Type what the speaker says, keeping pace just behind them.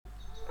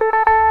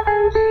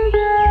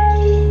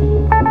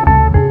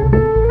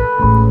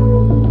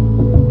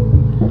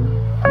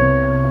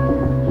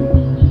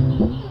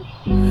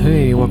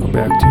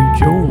to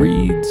Joe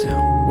Reed's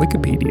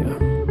Wikipedia.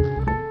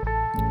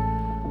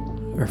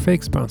 Our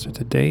fake sponsor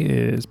today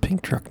is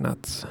Pink Truck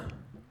Nuts.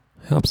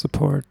 Help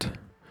support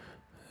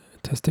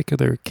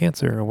testicular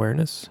cancer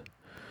awareness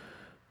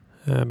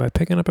by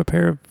picking up a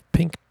pair of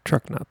pink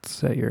truck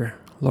nuts at your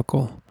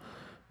local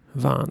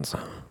Vons.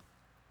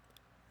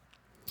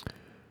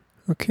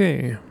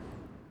 Okay,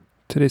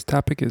 today's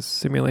topic is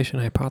simulation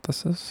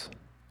hypothesis.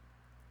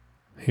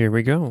 Here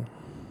we go.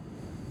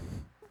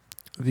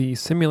 The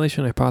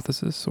simulation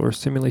hypothesis, or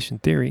simulation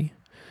theory,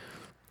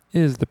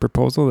 is the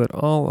proposal that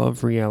all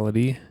of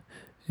reality,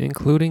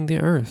 including the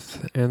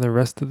Earth and the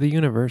rest of the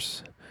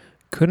universe,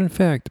 could in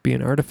fact be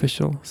an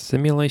artificial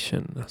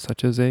simulation,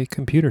 such as a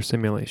computer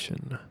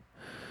simulation.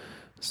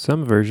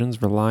 Some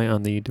versions rely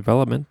on the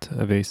development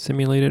of a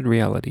simulated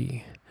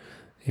reality,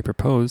 a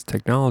proposed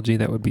technology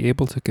that would be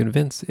able to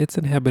convince its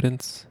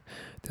inhabitants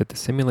that the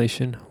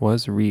simulation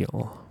was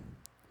real.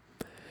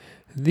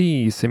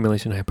 The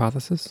simulation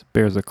hypothesis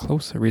bears a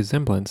close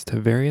resemblance to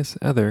various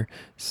other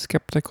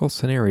skeptical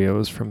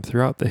scenarios from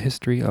throughout the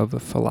history of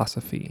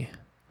philosophy.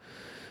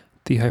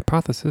 The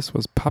hypothesis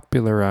was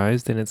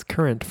popularized in its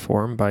current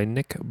form by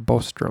Nick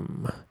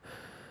Bostrom.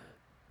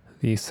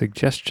 The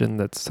suggestion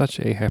that such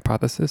a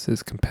hypothesis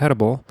is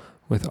compatible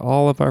with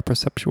all of our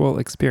perceptual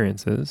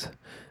experiences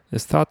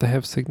is thought to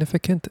have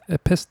significant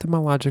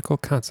epistemological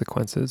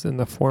consequences in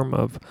the form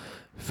of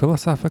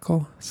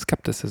philosophical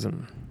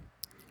skepticism.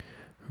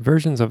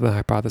 Versions of the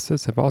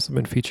hypothesis have also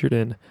been featured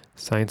in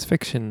science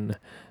fiction,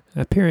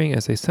 appearing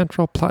as a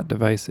central plot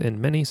device in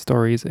many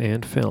stories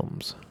and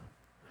films.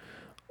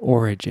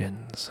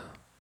 Origins.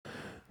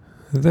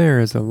 There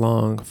is a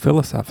long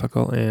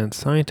philosophical and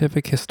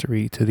scientific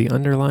history to the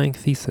underlying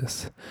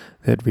thesis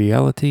that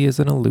reality is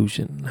an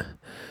illusion.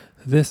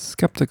 This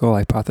skeptical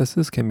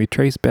hypothesis can be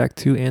traced back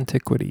to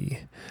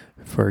antiquity,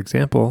 for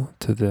example,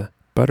 to the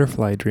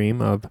butterfly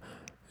dream of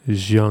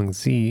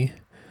Zhuangzi,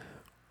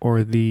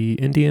 or the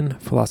Indian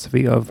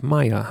philosophy of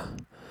Maya,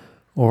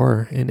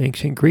 or in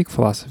ancient Greek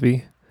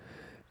philosophy,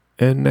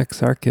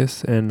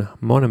 Anaxarchus and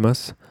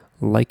Monimus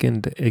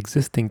likened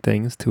existing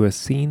things to a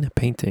scene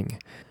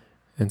painting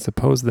and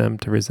supposed them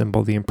to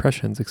resemble the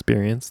impressions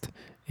experienced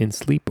in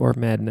sleep or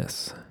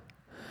madness.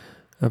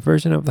 A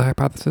version of the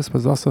hypothesis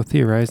was also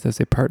theorized as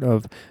a part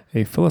of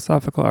a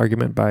philosophical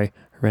argument by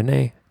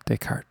René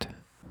Descartes.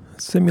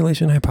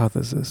 Simulation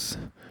hypothesis.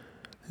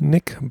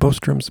 Nick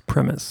Bostrom's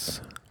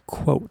premise,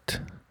 quote,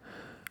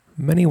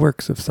 "Many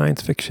works of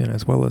science fiction,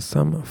 as well as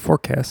some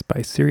forecasts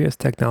by serious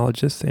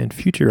technologists and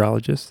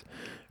futurologists,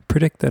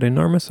 predict that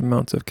enormous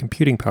amounts of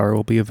computing power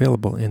will be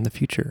available in the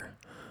future.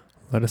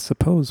 Let us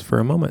suppose for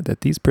a moment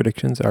that these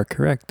predictions are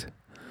correct.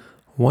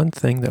 One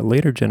thing that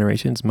later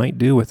generations might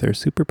do with their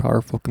super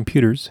powerful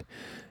computers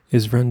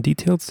is run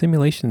detailed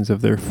simulations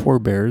of their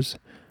forebears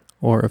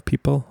or of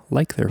people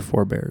like their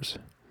forebears.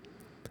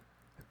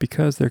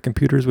 Because their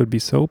computers would be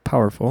so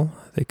powerful,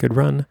 they could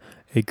run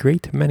a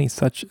great many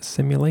such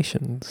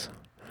simulations.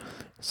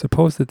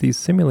 Suppose that these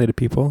simulated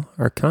people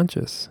are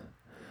conscious,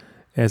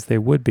 as they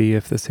would be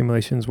if the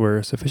simulations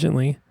were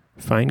sufficiently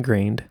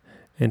fine-grained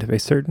and if a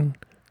certain,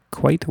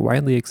 quite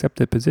widely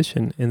accepted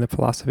position in the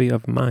philosophy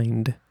of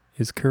mind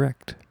is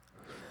correct.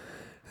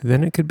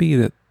 Then it could be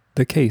that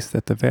the case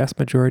that the vast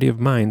majority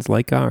of minds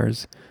like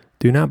ours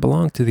do not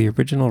belong to the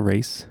original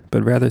race,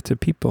 but rather to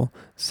people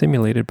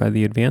simulated by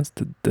the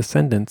advanced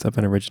descendants of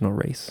an original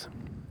race."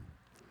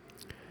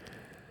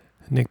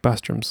 Nick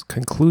Bostrom's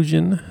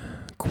conclusion,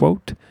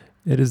 quote,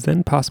 "It is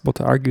then possible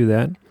to argue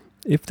that,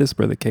 if this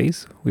were the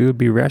case, we would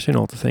be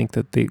rational to think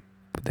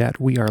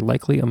that we are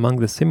likely among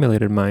the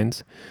simulated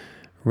minds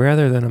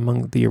rather than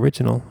among the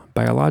original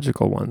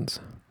biological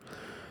ones.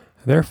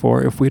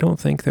 Therefore, if we don't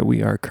think that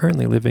we are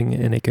currently living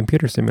in a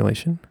computer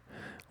simulation,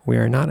 we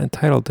are not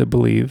entitled to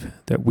believe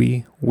that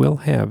we will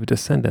have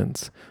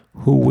descendants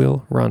who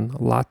will run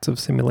lots of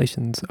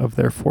simulations of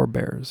their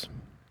forebears."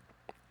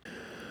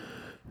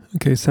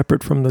 Okay,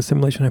 separate from the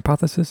simulation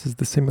hypothesis is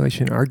the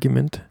simulation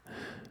argument.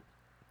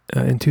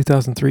 In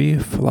 2003,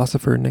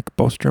 philosopher Nick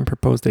Bostrom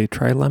proposed a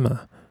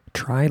trilemma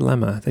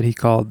that he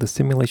called the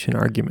simulation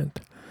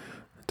argument.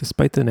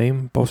 Despite the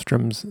name,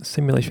 Bostrom's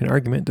simulation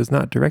argument does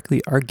not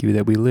directly argue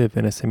that we live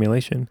in a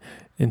simulation.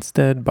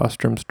 Instead,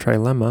 Bostrom's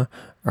trilemma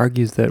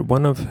argues that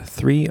one of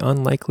three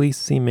unlikely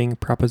seeming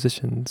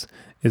propositions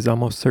is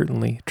almost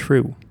certainly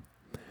true.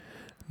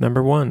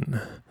 Number one,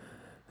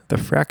 the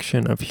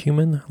fraction of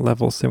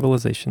human-level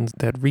civilizations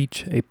that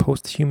reach a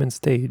post-human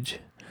stage,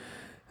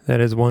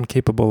 that is, one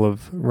capable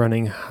of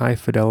running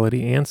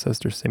high-fidelity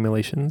ancestor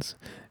simulations,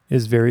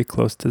 is very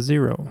close to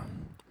zero.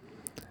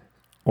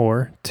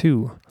 Or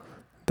two,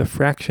 the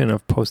fraction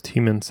of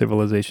post-human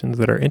civilizations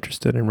that are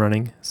interested in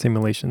running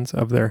simulations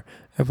of their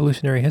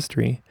evolutionary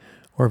history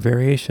or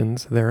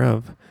variations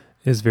thereof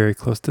is very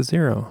close to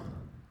zero.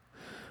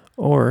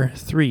 Or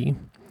three,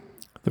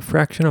 the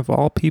fraction of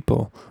all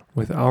people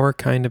with our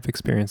kind of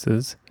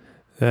experiences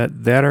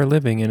that are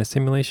living in a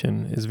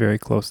simulation is very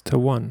close to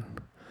 1.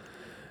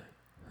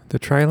 The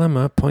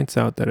trilemma points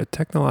out that a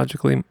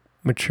technologically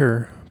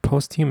mature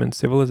post-human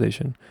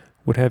civilization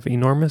would have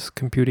enormous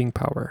computing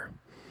power.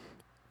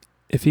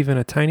 If even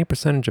a tiny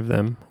percentage of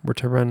them were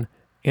to run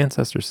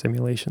ancestor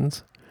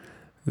simulations,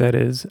 that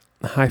is,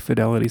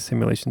 high-fidelity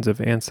simulations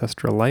of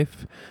ancestral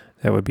life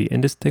that would be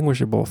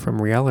indistinguishable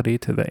from reality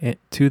to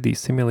the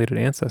simulated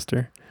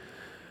ancestor,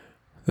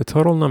 the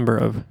total number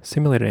of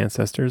simulated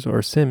ancestors,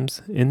 or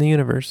sims, in the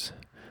universe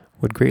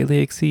would greatly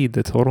exceed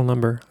the total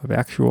number of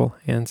actual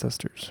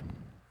ancestors.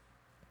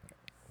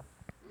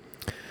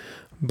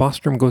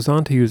 Bostrom goes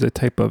on to use a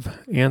type of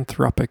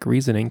anthropic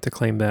reasoning to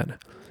claim that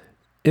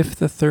if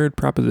the third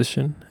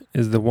proposition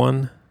is the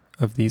one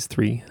of these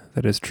three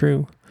that is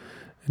true,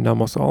 and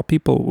almost all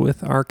people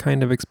with our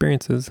kind of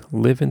experiences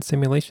live in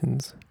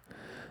simulations,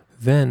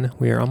 then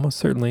we are almost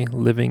certainly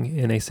living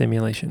in a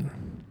simulation.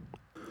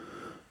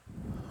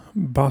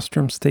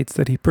 Bostrom states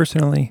that he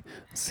personally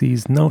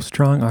sees no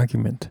strong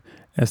argument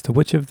as to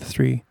which of the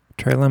three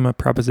trilemma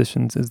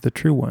propositions is the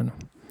true one.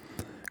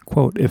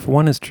 Quote, if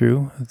one is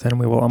true, then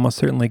we will almost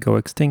certainly go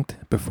extinct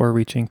before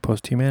reaching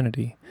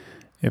post-humanity.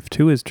 If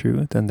two is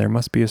true, then there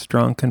must be a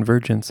strong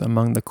convergence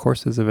among the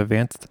courses of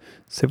advanced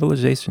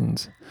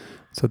civilizations,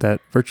 so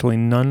that virtually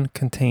none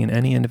contain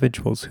any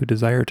individuals who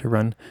desire to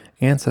run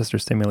ancestor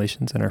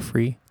simulations and are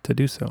free to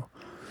do so.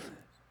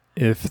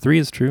 If three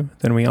is true,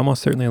 then we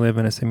almost certainly live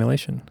in a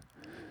simulation.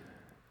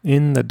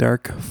 In the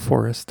dark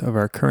forest of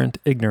our current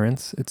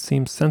ignorance, it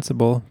seems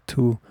sensible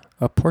to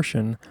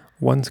apportion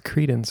one's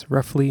credence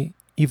roughly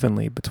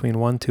evenly between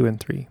 1, 2, and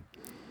 3.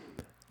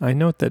 I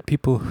note that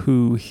people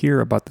who hear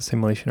about the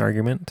simulation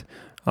argument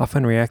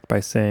often react by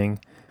saying,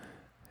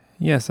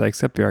 yes, I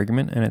accept the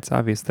argument, and it's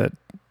obvious that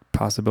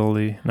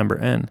possibility number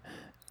n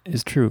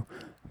is true,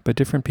 but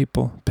different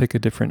people pick a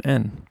different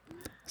n.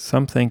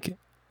 Some think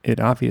it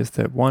obvious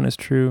that 1 is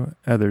true,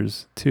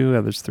 others 2,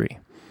 others 3.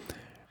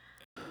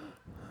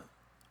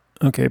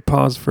 Okay,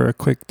 pause for a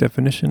quick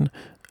definition.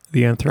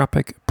 The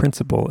anthropic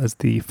principle is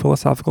the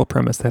philosophical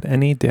premise that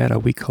any data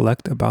we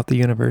collect about the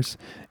universe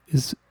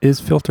is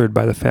filtered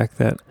by the fact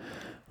that,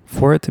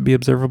 for it to be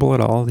observable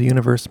at all, the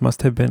universe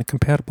must have been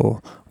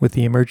compatible with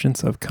the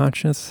emergence of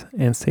conscious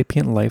and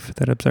sapient life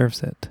that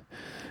observes it.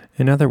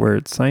 In other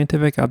words,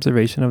 scientific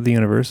observation of the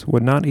universe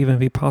would not even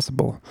be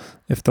possible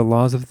if the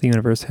laws of the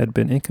universe had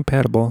been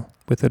incompatible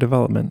with the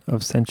development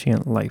of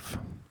sentient life.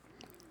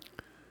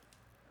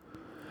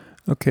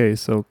 Okay,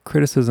 so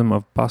criticism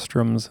of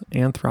Bostrom's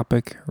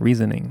anthropic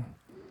reasoning.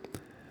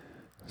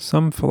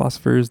 Some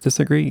philosophers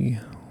disagree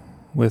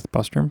with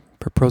Bostrom,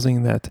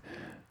 proposing that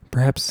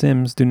perhaps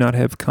sims do not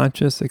have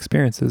conscious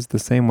experiences the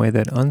same way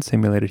that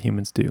unsimulated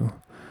humans do,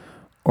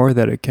 or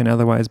that it can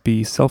otherwise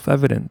be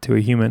self-evident to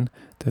a human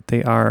that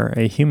they are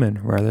a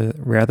human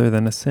rather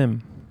than a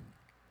sim.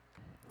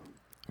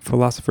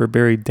 Philosopher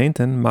Barry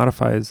Dainton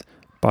modifies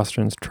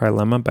Bostrom's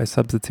trilemma by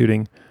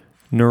substituting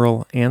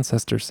neural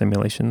ancestor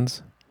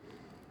simulations,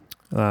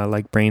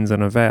 like brains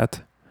in a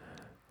vat,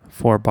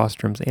 for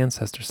Bostrom's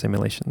ancestor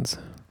simulations,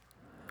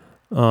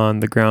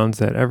 on the grounds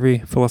that every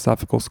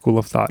philosophical school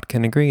of thought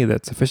can agree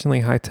that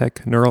sufficiently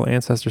high-tech neural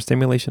ancestor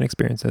simulation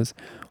experiences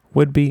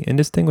would be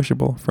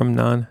indistinguishable from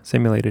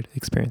non-simulated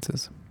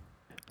experiences.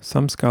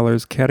 Some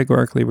scholars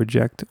categorically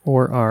reject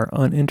or are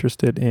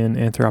uninterested in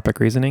anthropic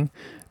reasoning,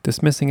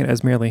 dismissing it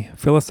as merely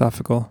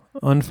philosophical,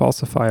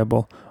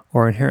 unfalsifiable,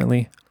 or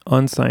inherently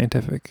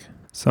unscientific.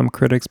 Some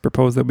critics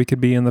propose that we could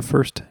be in the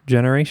first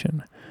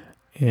generation,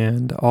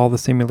 and all the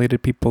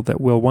simulated people that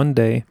will one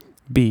day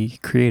be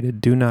created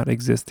do not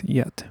exist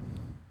yet.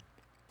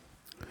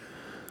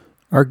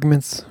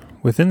 Arguments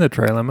within the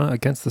trilemma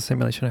against the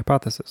simulation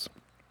hypothesis.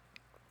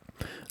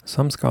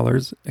 Some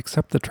scholars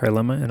accept the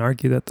trilemma and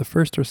argue that the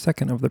first or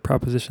second of the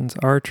propositions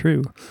are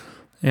true,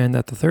 and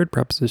that the third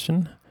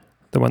proposition,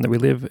 the one that we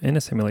live in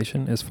a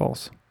simulation, is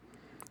false.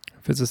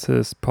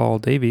 Physicist Paul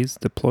Davies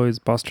deploys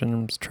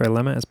Bostrom's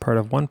trilemma as part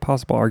of one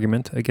possible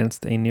argument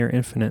against a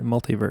near-infinite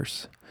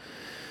multiverse.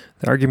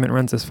 The argument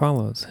runs as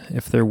follows.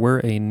 If there were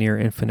a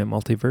near-infinite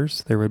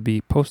multiverse, there would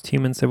be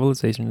post-human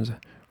civilizations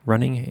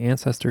running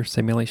ancestor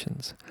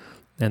simulations,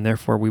 and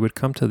therefore we would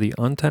come to the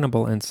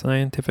untenable and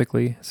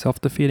scientifically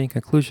self-defeating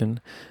conclusion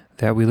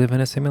that we live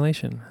in a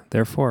simulation.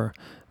 Therefore,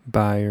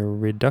 by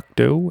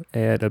reductio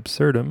ad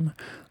absurdum,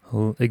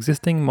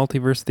 existing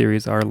multiverse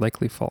theories are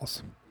likely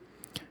false.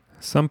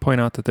 Some point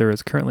out that there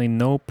is currently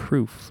no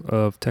proof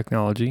of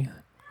technology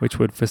which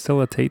would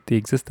facilitate the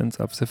existence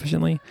of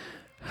sufficiently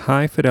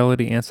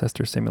high-fidelity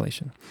ancestor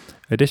simulation.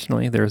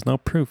 Additionally, there is no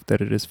proof that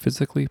it is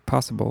physically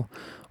possible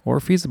or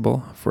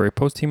feasible for a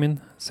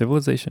post-human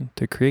civilization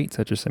to create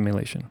such a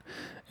simulation,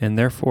 and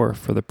therefore,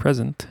 for the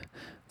present,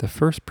 the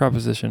first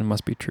proposition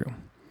must be true.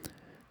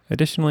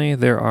 Additionally,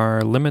 there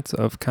are limits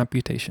of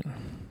computation.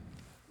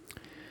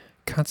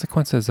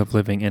 Consequences of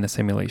living in a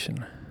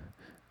simulation.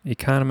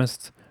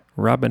 Economist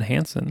Robin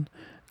Hanson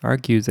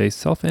argues a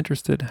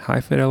self-interested,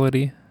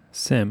 high-fidelity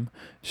sim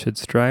should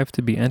strive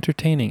to be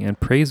entertaining and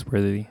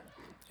praiseworthy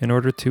in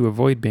order to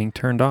avoid being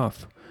turned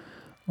off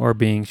or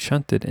being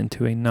shunted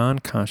into a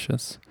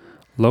non-conscious,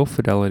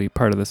 low-fidelity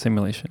part of the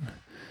simulation.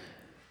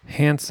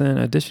 Hanson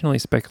additionally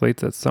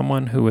speculates that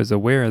someone who is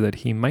aware that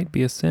he might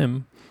be a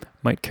sim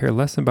might care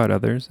less about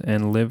others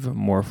and live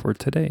more for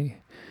today.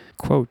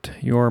 Quote,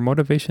 your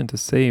motivation to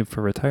save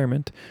for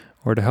retirement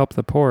or to help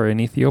the poor in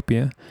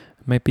Ethiopia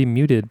might be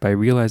muted by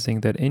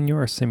realizing that in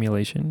your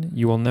simulation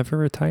you will never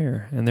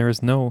retire and there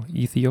is no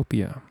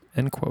Ethiopia.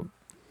 End quote.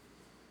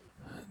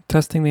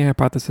 Testing the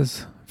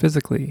hypothesis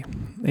physically.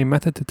 A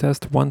method to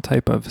test one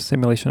type of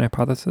simulation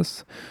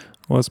hypothesis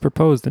was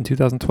proposed in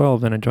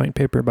 2012 in a joint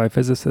paper by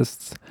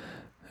physicists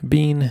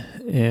Bean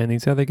and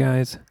these other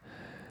guys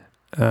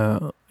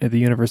at the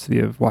University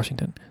of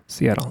Washington,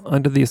 Seattle.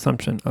 Under the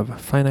assumption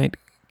of finite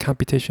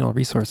computational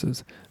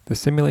resources, the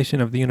simulation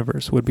of the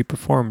universe would be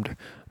performed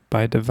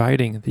by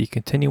dividing the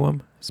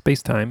continuum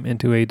spacetime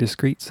into a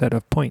discrete set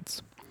of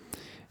points.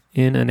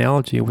 In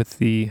analogy with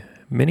the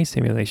many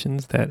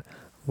simulations that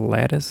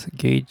lattice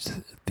gauge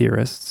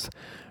theorists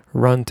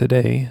run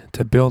today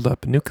to build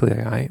up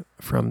nuclei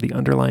from the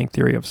underlying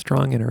theory of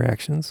strong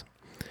interactions,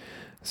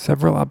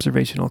 several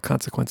observational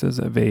consequences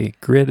of a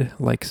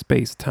grid-like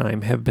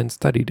space-time have been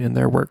studied in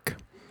their work.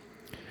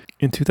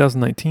 In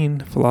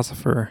 2019,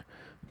 philosopher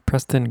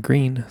Preston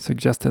Green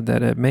suggested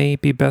that it may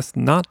be best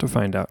not to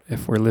find out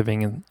if we're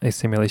living in a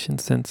simulation,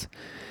 since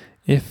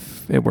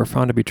if it were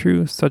found to be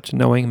true, such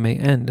knowing may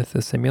end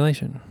the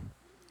simulation.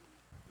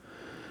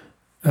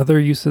 Other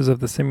uses of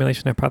the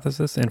simulation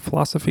hypothesis in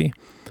philosophy.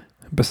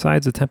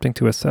 Besides attempting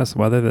to assess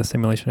whether the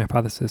simulation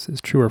hypothesis is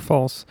true or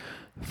false,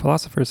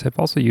 philosophers have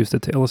also used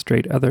it to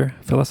illustrate other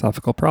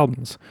philosophical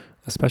problems,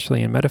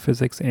 especially in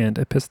metaphysics and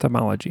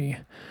epistemology.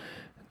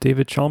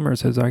 David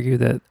Chalmers has argued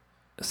that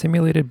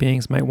simulated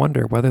beings might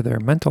wonder whether their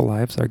mental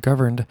lives are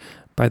governed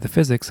by the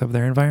physics of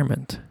their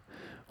environment,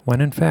 when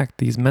in fact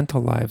these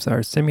mental lives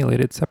are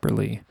simulated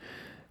separately,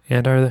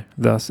 and are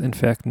thus in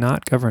fact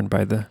not governed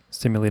by the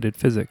simulated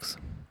physics.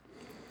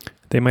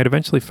 They might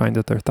eventually find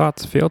that their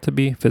thoughts fail to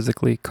be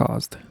physically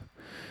caused.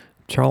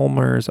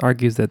 Chalmers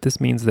argues that this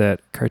means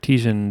that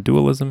Cartesian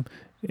dualism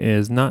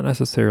is not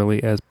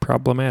necessarily as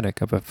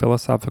problematic of a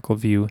philosophical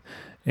view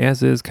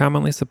as is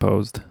commonly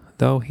supposed,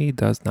 though he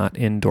does not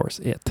endorse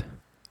it.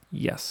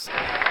 Yes.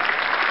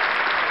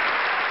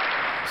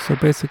 So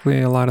basically,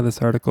 a lot of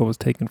this article was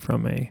taken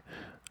from a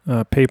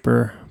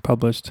paper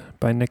published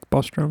by Nick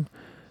Bostrom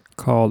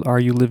called Are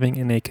You Living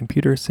in a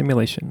Computer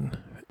Simulation?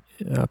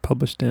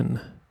 Published in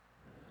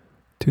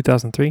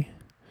 2003.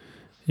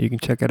 You can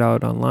check it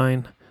out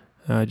online.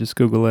 Just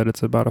Google it.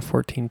 It's about a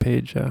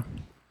 14-page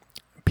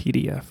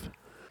PDF.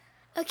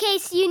 Okay,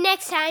 see you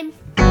next time.